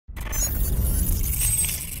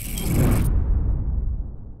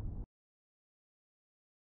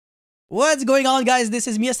What's going on, guys? This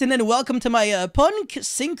is Miasin and welcome to my P.U.N.K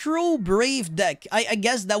Synchro Brave deck. I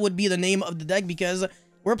guess that would be the name of the deck because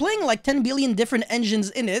we're playing like 10 billion different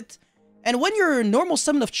engines in it. And when your normal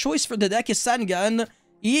summon of choice for the deck is Sangan,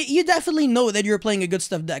 you definitely know that you're playing a good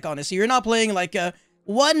stuff deck, honestly. You're not playing like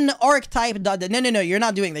one archetype. No, you're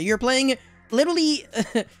not doing that. You're playing literally...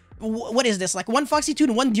 what is this? Like one Foxy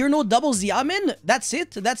Toon, one Deerno, double Xiamen? That's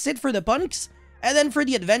it? That's it for the P.U.N.Ks? And then for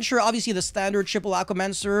the adventure, obviously the standard triple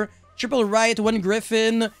Aquamancer, triple Right, one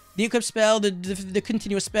Griffin, the equip spell, the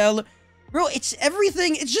continuous spell. Bro, it's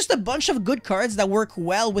everything. It's just a bunch of good cards that work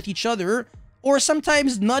well with each other, or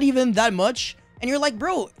sometimes not even that much. And you're like,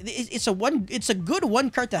 bro, it's a good one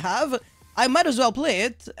card to have. I might as well play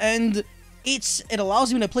it, and it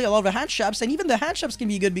allows me to play a lot of the hand traps, and even the hand traps can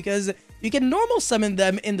be good because you can normal summon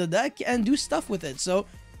them in the deck and do stuff with it. So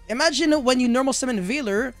imagine when you normal summon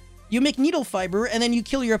Veiler, you make Needle Fiber, and then you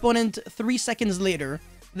kill your opponent 3 seconds later.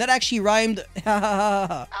 That actually rhymed.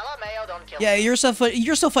 Hello, Mayo, don't kill Yeah, me. you're so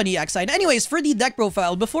funny, Axide. Anyways, for the deck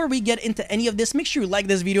profile, before we get into any of this, make sure you like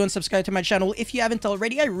this video and subscribe to my channel if you haven't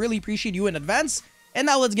already. I really appreciate you in advance. And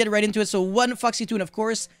now let's get right into it. So one Foxy Toon, of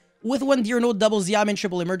course, with one Deerno, double Xiamen,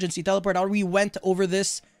 triple Emergency Teleport. We went over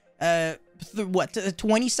this,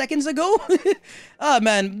 20 seconds ago? Oh,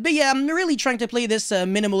 man. But yeah, I'm really trying to play this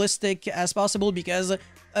minimalistic as possible because...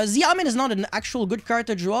 Xiamen is not an actual good card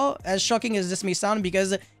to draw, as shocking as this may sound,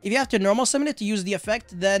 because if you have to normal summon it to use the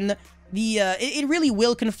effect, then it really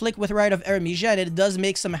will conflict with Rite of Aramnesia, and it does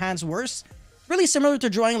make some hands worse. Really similar to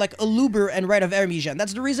drawing like a Luber and Rite of Aramnesia, and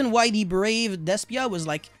that's the reason why the Brave Despia was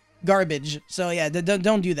like garbage. So yeah,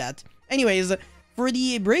 don't do that. Anyways, for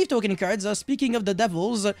the Brave token cards, speaking of the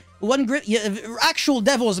Devils, actual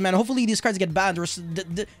Devils, man, hopefully these cards get banned or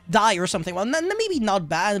die or something. Well, maybe not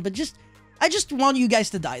banned, but I just want you guys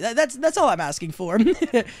to die. That's all I'm asking for.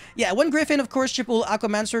 Yeah, one Griffin, of course, triple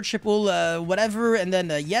Aquamancer, triple whatever, and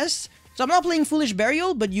then yes. So I'm not playing Foolish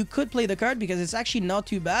Burial, but you could play the card because it's actually not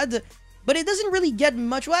too bad. But it doesn't really get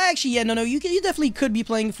much. Well, actually, yeah, no, you definitely could be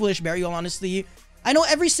playing Foolish Burial, honestly. I know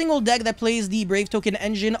every single deck that plays the Brave Token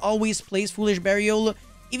engine always plays Foolish Burial,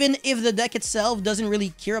 even if the deck itself doesn't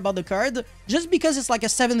really care about the card, just because it's like a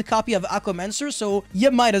 7th copy of Aquamancer, so you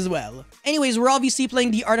might as well. Anyways, we're obviously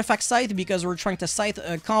playing the Artifact Scythe because we're trying to Scythe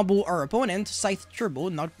combo our opponent. Scythe Turbo,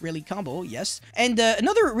 not really combo, yes. And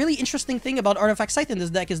another really interesting thing about Artifact Scythe in this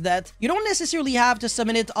deck is that you don't necessarily have to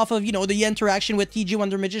summon it off of, you know, the interaction with TG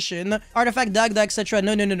Wonder Magician, Artifact Dagda, etc.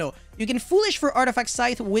 No. You can Foolish for Artifact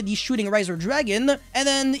Scythe with the Shooting Riser Dragon, and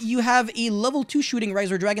then you have a level 2 Shooting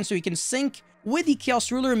Riser Dragon, so you can sync with the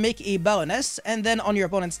Chaos Ruler, make a Baroness, and then on your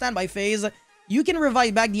opponent's standby phase, you can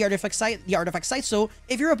revive back the Artifact Scythe. So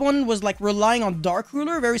if your opponent was like relying on Dark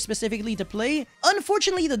Ruler very specifically to play,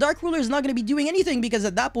 unfortunately the Dark Ruler is not going to be doing anything because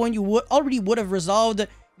at that point you already would have resolved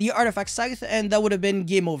the Artifact Scythe and that would have been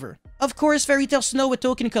game over. Of course, Fairy Tail Snow with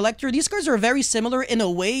Token Collector. These cards are very similar in a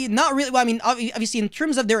way. Not really, well, I mean, obviously in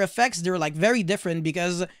terms of their effects, they're like very different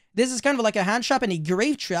because this is kind of like a hand trap and a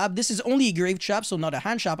grave trap. This is only a grave trap, so not a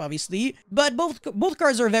hand trap, obviously. But both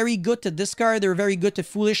cards are very good to discard. They're very good to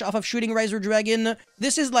Foolish off of Shooting Riser Dragon.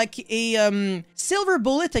 This is like a Silver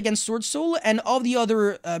Bullet against Sword Soul and all the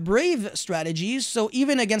other Brave strategies. So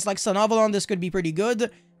even against like Sun Avalon, this could be pretty good.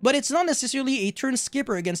 But it's not necessarily a turn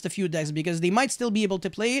skipper against a few decks because they might still be able to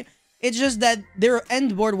play. It's just that their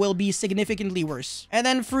end board will be significantly worse. And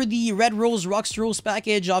then for the Red Rose, Rocks Rose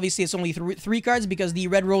package, obviously it's only 3 cards because the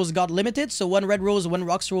Red Rose got limited. So 1 Red Rose, 1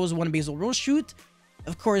 Rocks Rose, 1 Basil Rose Shoot.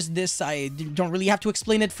 Of course, this, I don't really have to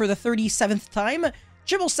explain it for the 37th time.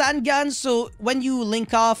 Triple Sangan, so when you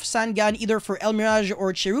link off Sangan either for El Mirage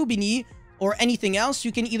or Cherubini or anything else,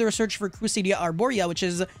 you can either search for Crusadia Arborea, which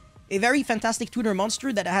is a very fantastic tuner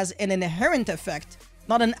monster that has an inherent effect,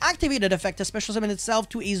 not an activated effect, a special summon itself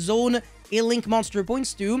to a zone a link monster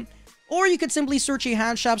points to. Or you could simply search a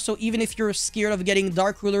hand trap, so even if you're scared of getting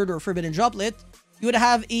Dark Rulered or Forbidden Droplet, you would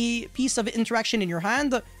have a piece of interaction in your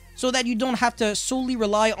hand so that you don't have to solely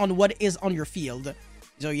rely on what is on your field.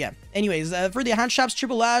 So yeah, anyways, for the hand traps,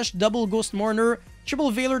 triple Ash, double Ghost Mourner, triple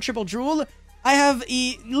Veiler, triple Drool. I have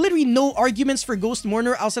literally no arguments for Ghost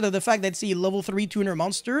Mourner outside of the fact that it's a level 3 tuner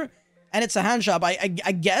monster. And it's a hand trap, I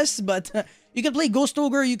guess, but you could play Ghost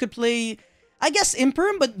Ogre, you could play, I guess,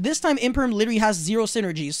 Imperm, but this time Imperm literally has 0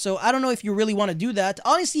 synergies, so I don't know if you really want to do that.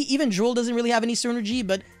 Honestly, even Droll doesn't really have any synergy,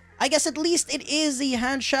 but I guess at least it is a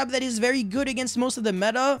hand trap that is very good against most of the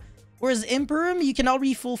meta, whereas Imperm, you can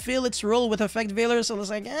already fulfill its role with Effect Veiler, so it's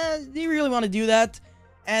like, do you really want to do that?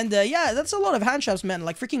 And yeah, that's a lot of hand traps, man.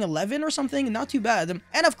 Like freaking 11 or something, not too bad.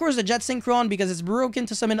 And of course the Jet Synchron, because it's broken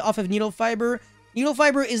to summon off of Needle Fiber. Needle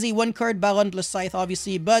Fiber is a 1-card Baron plus Scythe,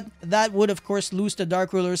 obviously, but that would, of course, lose to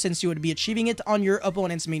Dark Ruler since you would be achieving it on your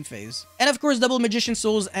opponent's main phase. And, of course, double Magician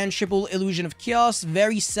Souls and triple Illusion of Chaos.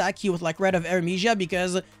 Very sacky with, like, Red of Eremisia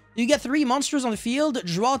because you get 3 monsters on the field,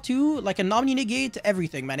 draw 2, like a Omni Negate,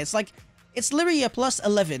 everything, man. It's like, it's literally a plus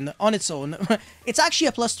 11 on its own. It's actually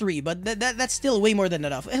a plus 3, but that's still way more than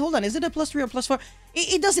enough. Hey, hold on, is it a plus 3 or plus 4?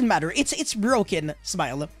 It doesn't matter. It's broken,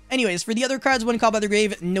 Smile. Anyways, for the other cards, one Call by the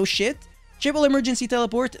Grave, no shit. Triple Emergency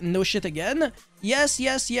Teleport, no shit again. Yes,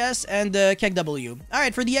 yes, yes, and KEKW.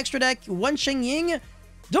 Alright, for the extra deck, one Cheng Ying.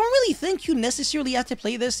 Don't really think you necessarily have to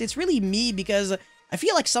play this. It's really me because I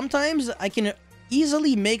feel like sometimes I can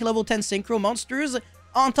easily make level 10 Synchro monsters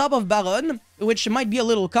on top of Baron, which might be a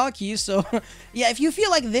little cocky, so yeah, if you feel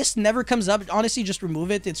like this never comes up, honestly, just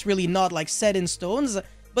remove it. It's really not, like, set in stones,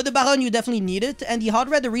 but the Baron, you definitely need it, and the Hot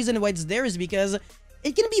Red, the reason why it's there is because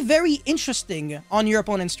it can be very interesting on your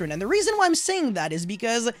opponent's turn, and the reason why I'm saying that is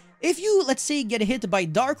because if you, let's say, get hit by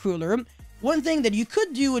Dark Ruler, one thing that you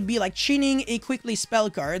could do would be, like, chaining a quickly spell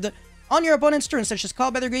card on your opponent's turn, such as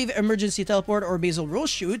Call by the Grave, Emergency Teleport, or Basil Rose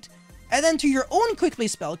Shoot, and then to your own quickly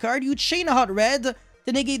spell card, you chain a Hot Red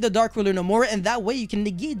to negate the Dark Ruler no more, and that way you can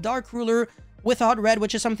negate Dark Ruler with a Hot Red,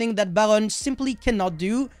 which is something that Baron simply cannot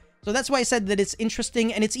do. So that's why I said that it's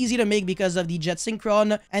interesting, and it's easy to make because of the Jet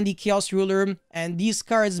Synchron and the Chaos Ruler, and these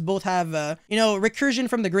cards both have, you know, recursion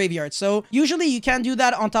from the graveyard. So usually you can do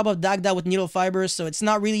that on top of Dagda with Needle Fiber, so it's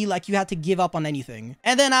not really like you had to give up on anything.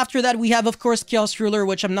 And then after that, we have, of course, Chaos Ruler,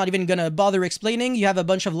 which I'm not even gonna bother explaining. You have a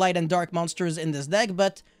bunch of light and dark monsters in this deck,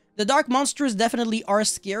 but the dark monsters definitely are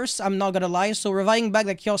scarce, I'm not gonna lie, so reviving back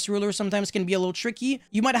the Chaos Ruler sometimes can be a little tricky.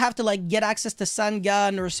 You might have to, like, get access to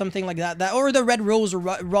Sangan or something like that, or the Red Rose or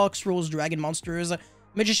Rocks Rose Dragon monsters,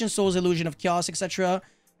 Magician Souls, Illusion of Chaos, etc.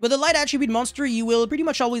 With the light attribute monster, you will pretty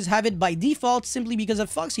much always have it by default simply because of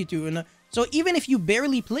Foxy Tune. So even if you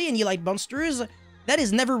barely play any light monsters, that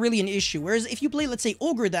is never really an issue. Whereas if you play, let's say,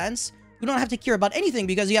 Ogre Dance, you don't have to care about anything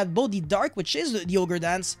because you have both the dark, which is the Ogre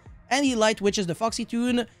Dance, and the light, which is the Foxy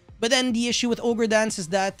Tune. But then the issue with Ogre Dance is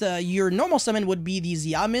that your normal summon would be the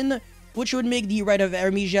Xiamen, which would make the Rite of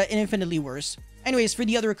Eremisia infinitely worse. Anyways, for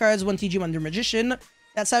the other cards, one TG Wonder Magician,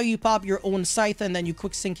 that's how you pop your own Scythe and then you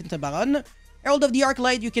quick sync into Baron. Herald of the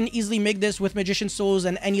Arclight, you can easily make this with Magician Souls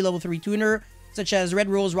and any level 3 tuner, such as Red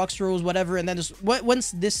Rose, Rocks Rose, whatever, and then just,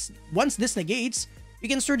 once this negates, you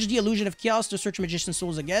can search the Illusion of Chaos to search Magician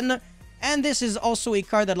Souls again, and this is also a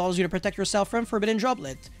card that allows you to protect yourself from Forbidden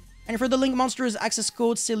Droplet. And for the Link monsters, Access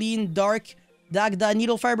Code, Celine, Dark, Dagda,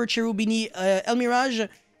 Needle Fiber, Cherubini, El Mirage,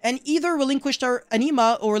 and either Relinquished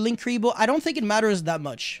Anima or Link Kribo. I don't think it matters that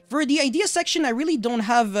much. For the idea section, I really don't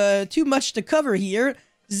have too much to cover here.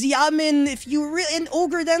 Xiamen, if you really, and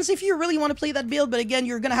Ogre Dance, if you really want to play that build, but again,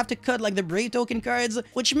 you're gonna have to cut, like, the Brave Token cards,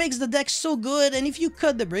 which makes the deck so good, and if you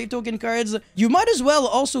cut the Brave Token cards, you might as well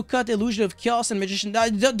also cut Illusion of Chaos and Magician.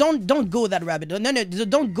 Don't go that rabbit. No,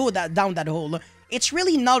 don't go down that hole. It's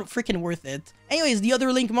really not freaking worth it. Anyways, the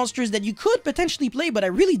other Link monsters that you could potentially play, but I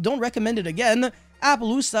really don't recommend it again,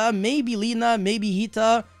 Appaloosa, maybe Lina, maybe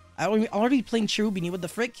Hita. I'm already playing Cherubini, what the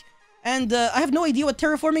frick? And I have no idea what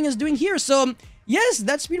Terraforming is doing here, so yes,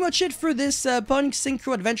 that's pretty much it for this P.U.N.K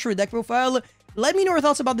Synchro Adventure deck profile. Let me know your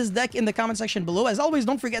thoughts about this deck in the comment section below. As always,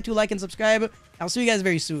 don't forget to like and subscribe. I'll see you guys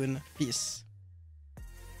very soon. Peace.